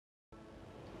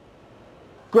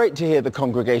Great to hear the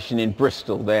congregation in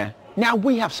Bristol there. Now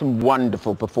we have some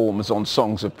wonderful performers on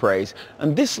Songs of Praise,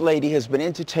 and this lady has been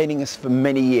entertaining us for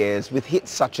many years with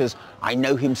hits such as I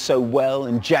Know Him So Well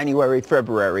and January,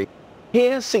 February.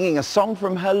 Here singing a song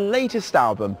from her latest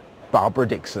album, Barbara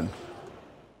Dixon.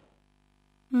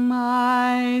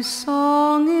 My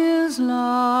song is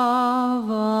love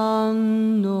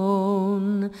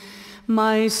unknown,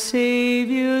 my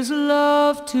Saviour's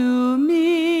love to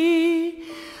me,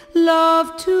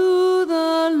 love to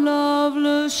the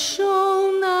loveless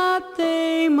shown that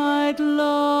they might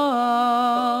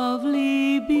lovely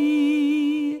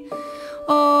be.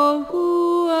 Oh,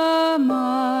 who am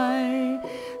I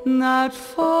that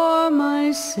for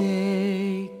my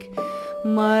sake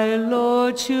my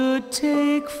Lord should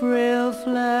take frail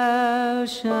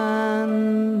flesh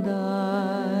and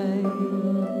die?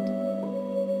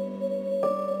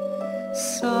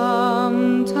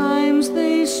 Sometimes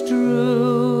they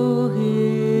strew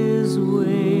his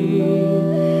way,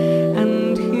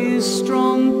 and his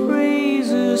strong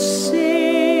praises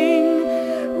sing,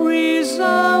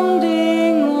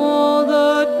 resounding all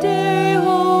the day,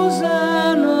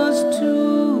 hosannas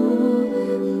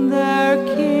to their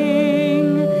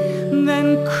King.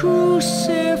 Then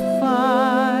crucify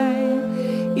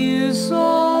is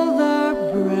all their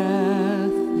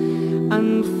breath,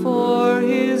 and for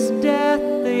his death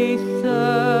they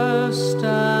thirst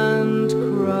and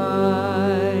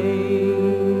cry.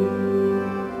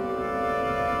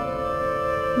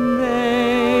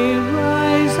 They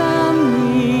rise and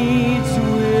needs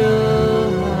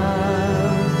will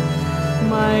have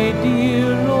my dear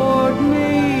Lord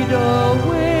made a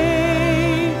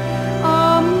way. A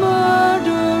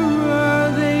murderer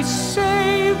they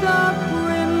save, the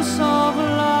Prince of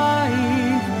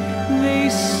Life they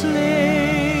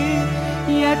slay,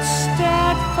 yet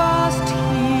steadfast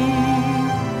he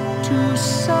to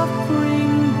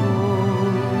suffering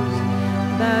blows,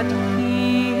 that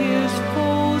he his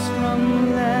foes from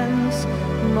thence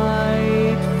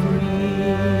might free.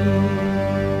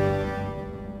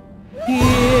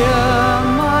 Here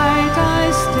might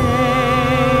I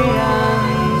stay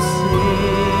and sing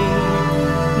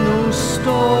no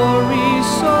story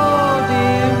so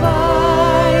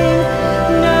divine.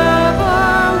 Never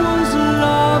was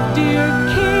love, dear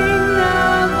King,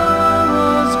 never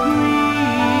was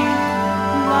grief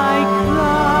like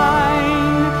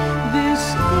thine. This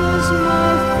is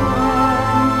my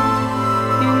friend,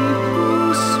 in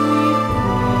whose sweet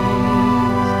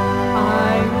praise I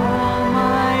all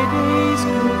my days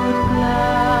could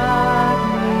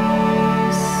gladly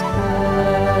spend.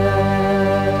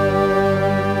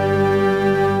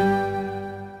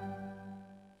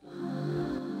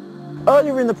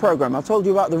 Earlier in the programme I told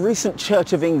you about the recent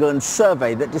Church of England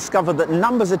survey that discovered that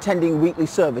numbers attending weekly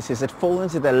services had fallen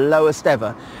to their lowest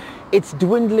ever. It's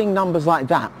dwindling numbers like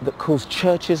that that cause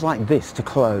churches like this to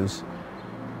close.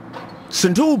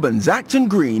 St Albans Acton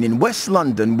Green in West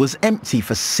London was empty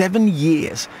for 7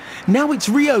 years. Now it's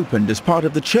reopened as part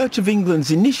of the Church of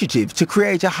England's initiative to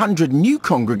create 100 new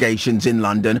congregations in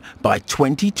London by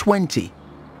 2020.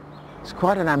 It's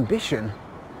quite an ambition.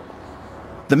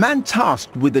 The man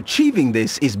tasked with achieving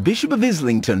this is Bishop of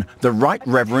Islington, the Right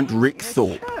Reverend Rick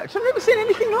Thorpe. I've never seen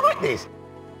anything like this.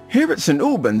 Here at St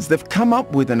Albans, they've come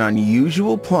up with an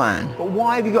unusual plan. But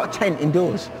why have you got a tent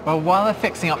indoors? Well, while they're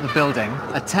fixing up the building,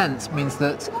 a tent means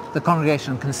that the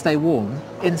congregation can stay warm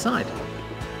inside.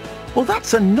 Well,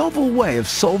 that's a novel way of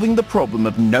solving the problem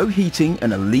of no heating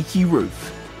and a leaky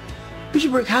roof.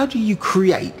 Bishop Rick, how do you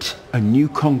create a new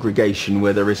congregation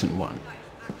where there isn't one?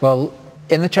 Well,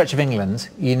 in the Church of England,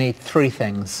 you need 3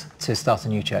 things to start a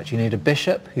new church. You need a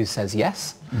bishop who says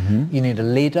yes. You need a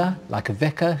leader, like a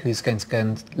vicar, who's going to go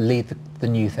and lead the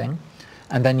new thing.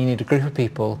 And then you need a group of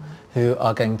people who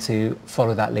are going to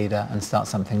follow that leader and start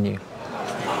something new.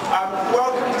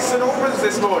 Welcome to St Albans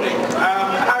this morning.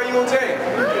 How are you all doing?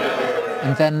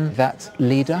 And then that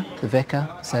leader, the vicar,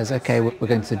 says, okay, we're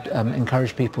going to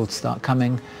encourage people to start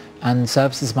coming, and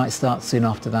services might start soon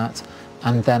after that.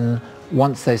 And then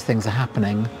once those things are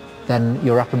happening, then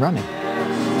you're up and running.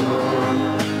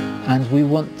 And we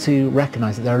want to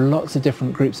recognise that there are lots of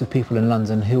different groups of people in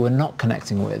London who we're not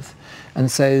connecting with. And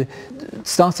so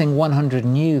starting 100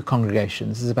 new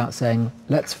congregations is about saying,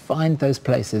 let's find those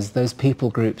places, those people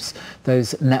groups,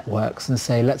 those networks, and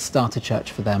say, let's start a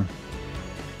church for them.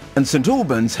 And St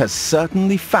Albans has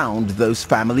certainly found those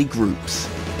family groups.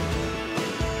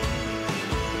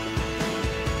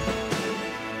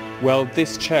 Well,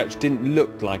 this church didn't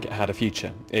look like it had a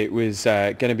future. It was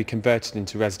going to be converted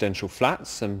into residential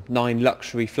flats, some 9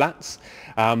 luxury flats,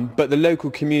 but the local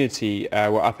community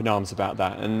were up in arms about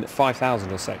that, and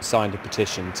 5,000 or so signed a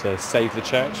petition to save the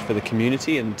church for the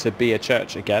community and to be a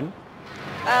church again.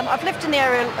 I've lived in the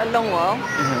area a long while,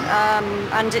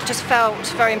 and it just felt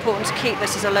very important to keep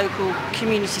this as a local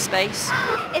community space.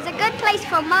 It's a good place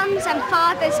for mums and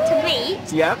fathers to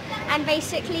meet, Yeah. and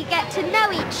basically get to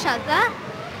know each other,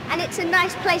 and it's a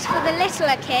nice place for the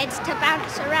littler kids to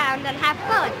bounce around and have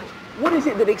fun. What is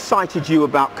it that excited you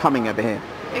about coming over here?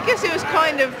 I guess it was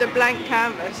kind of the blank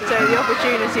canvas, so the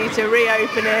opportunity to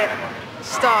reopen it,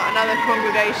 start another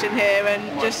congregation here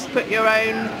and just put your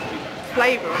own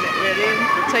flavour on it really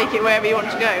and take it wherever you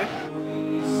want to go.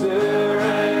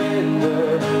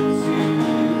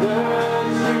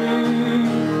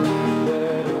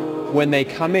 When they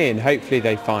come in, hopefully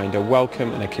they find a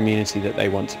welcome and a community that they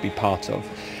want to be part of.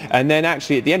 And then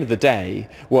actually at the end of the day,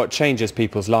 what changes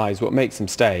people's lives, what makes them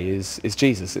stay is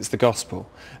Jesus, it's the gospel.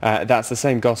 That's the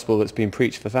same gospel that's been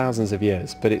preached for thousands of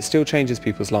years, but it still changes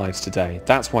people's lives today.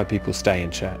 That's why people stay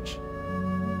in church.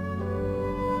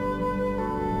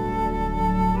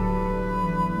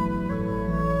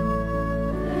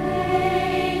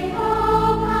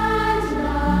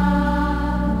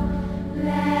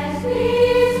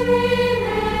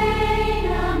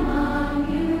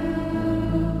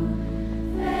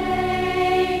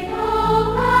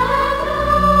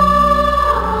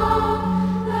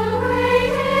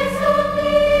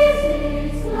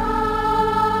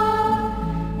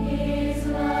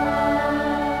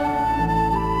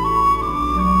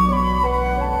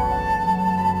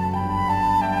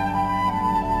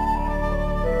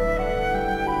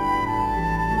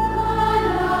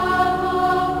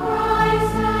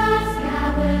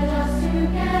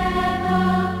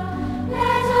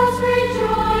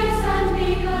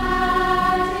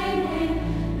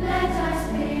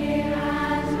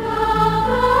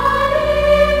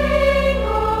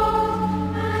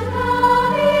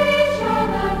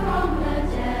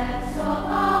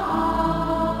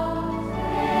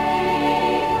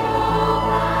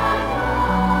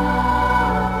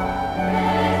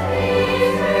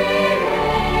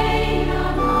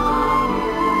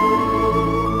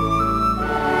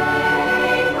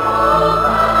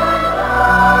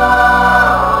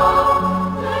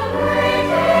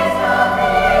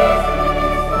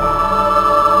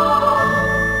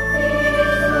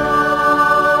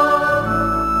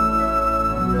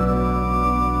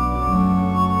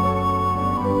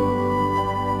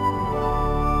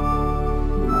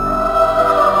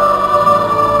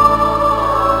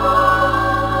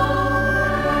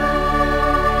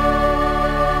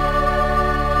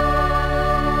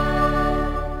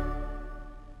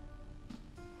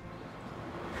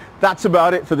 That's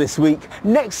about it for this week.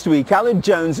 Next week, Alan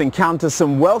Jones encounters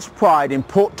some Welsh pride in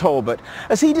Port Talbot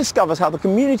as he discovers how the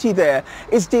community there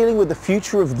is dealing with the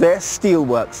future of their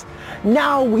steelworks.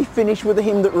 Now we finish with a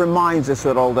hymn that reminds us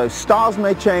that although stars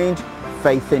may change,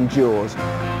 faith endures.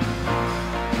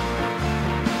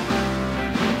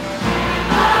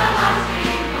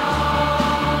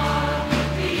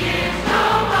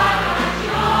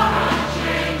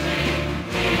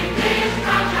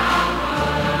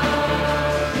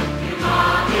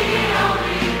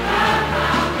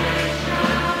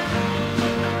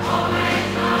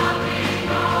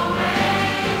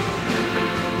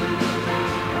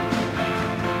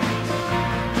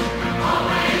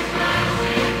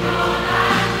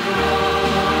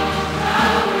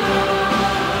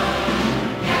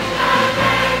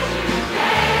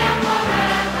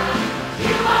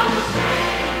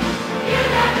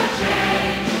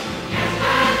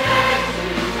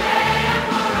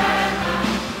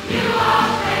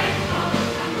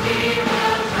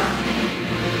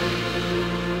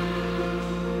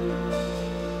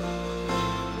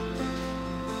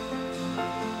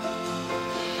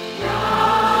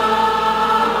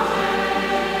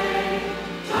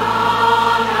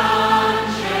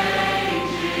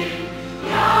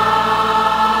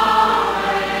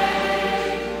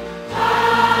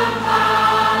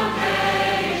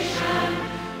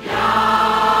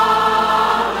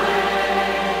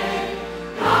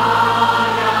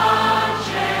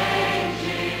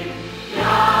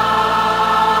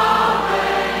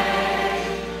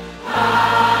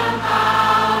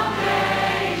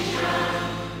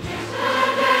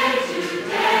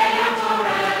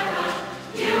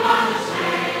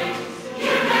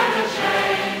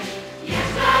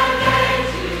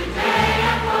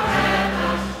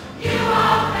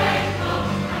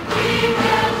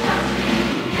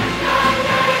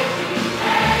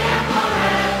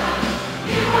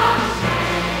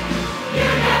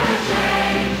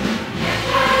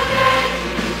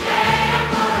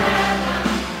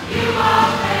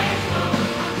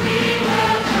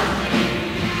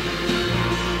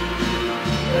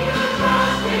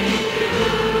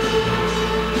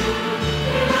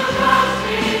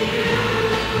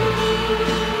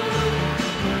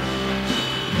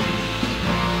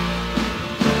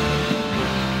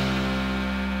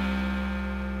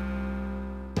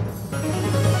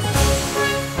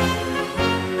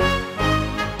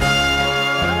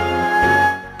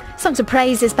 Songs of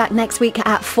Praise is back next week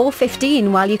at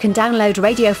 4:15, while you can download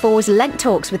Radio 4's Lent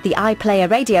Talks with the iPlayer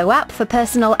radio app for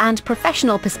personal and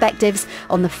professional perspectives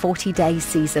on the 40-day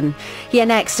season. Here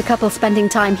next, a couple spending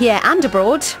time here and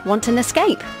abroad want an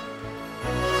escape.